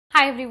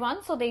Hi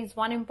everyone. So there is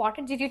one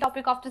important GD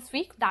topic of this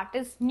week, that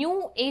is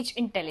new age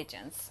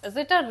intelligence. Is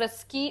it a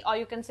risky, or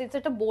you can say is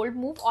it a bold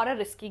move or a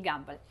risky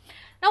gamble?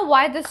 Now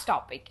why this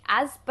topic?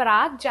 As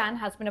Parag Jain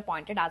has been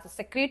appointed as a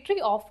secretary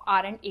of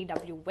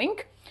R&AW wing,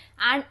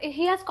 and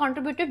he has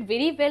contributed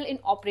very well in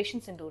Operation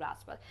Sindoor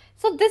as well.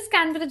 So this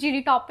can be the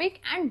GD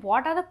topic, and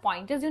what are the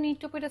pointers you need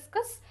to be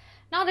discussed?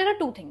 Now there are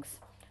two things.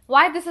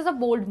 Why this is a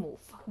bold move,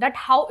 that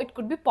how it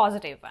could be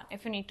positive one,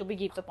 if you need to be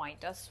give the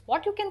pointers.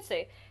 What you can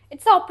say,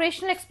 it's the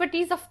operational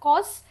expertise, of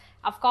course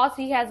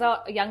he has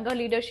a younger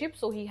leadership,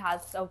 so he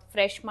has a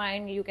fresh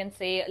mind, you can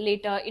say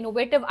later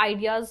innovative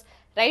ideas,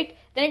 right?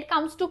 Then it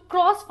comes to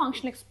cross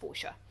functional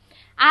exposure,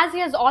 as he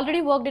has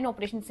already worked in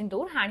Operation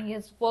Sindoor and he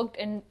has worked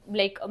in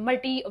like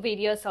multi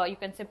various you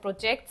can say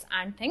projects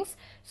and things,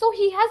 so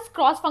he has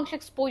cross functional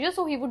exposure,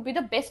 so he would be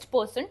the best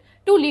person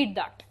to lead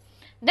that.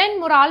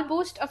 Then morale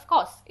boost, of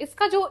course,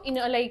 इसका जो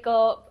like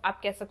आप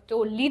कह सकते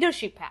हो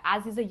leadership है,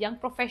 as he's a young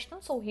professional,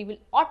 so he will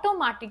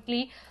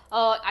automatically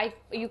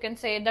you can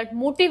say that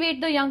motivate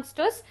the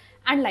youngsters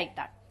and like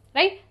that,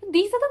 right?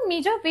 These are the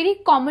major very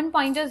common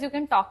pointers you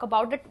can talk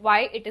about, that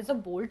why it is a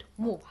bold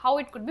move, how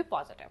it could be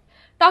positive.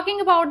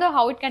 Talking about the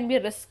how it can be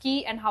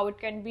risky and how it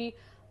can be,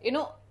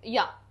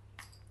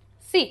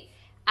 see,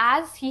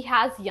 as he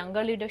has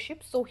younger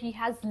leadership, so he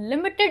has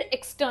limited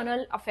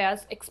external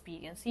affairs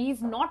experience. He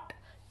is not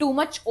too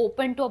much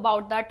open to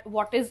about that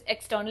what is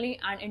externally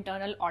and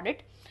internal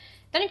audit.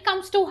 Then it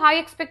comes to high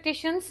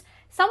expectations.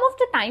 Some of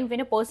the time when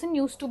a person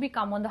used to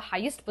become on the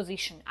highest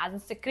position as a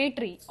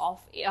secretary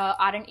of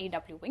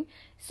R&AW wing,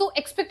 so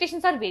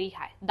expectations are very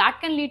high. That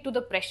can lead to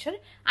the pressure,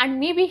 and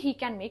maybe he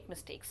can make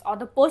mistakes or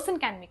the person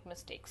can make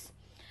mistakes,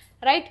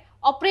 right?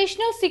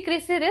 Operational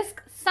secrecy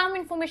risk, some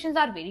informations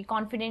are very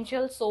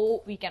confidential,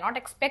 so we cannot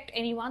expect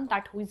anyone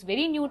that who is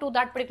very new to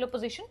that particular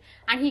position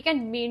and he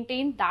can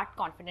maintain that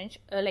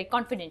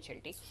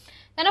confidentiality.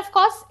 Then of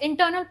course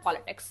internal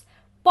politics.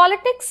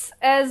 Politics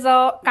is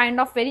a kind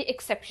of very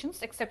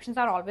exceptions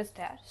are always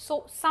there,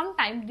 so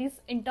sometimes these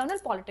internal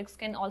politics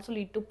can also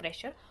lead to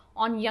pressure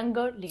on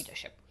younger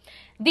leadership.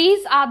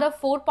 These are the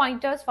 4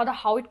 pointers for the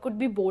how it could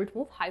be bold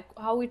move,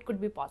 how it could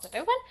be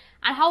positive one,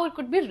 and how it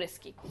could be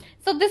risky.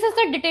 So this is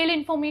the detailed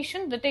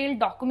information, detailed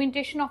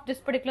documentation of this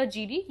particular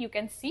GD. You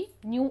can see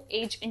new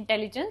age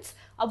intelligence,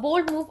 a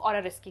bold move or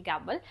a risky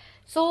gamble.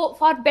 So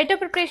for better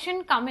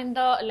preparation, come in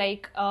the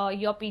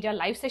YourPedia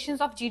live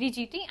sessions of GD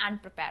GT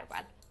and prepare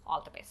well.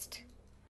 All the best.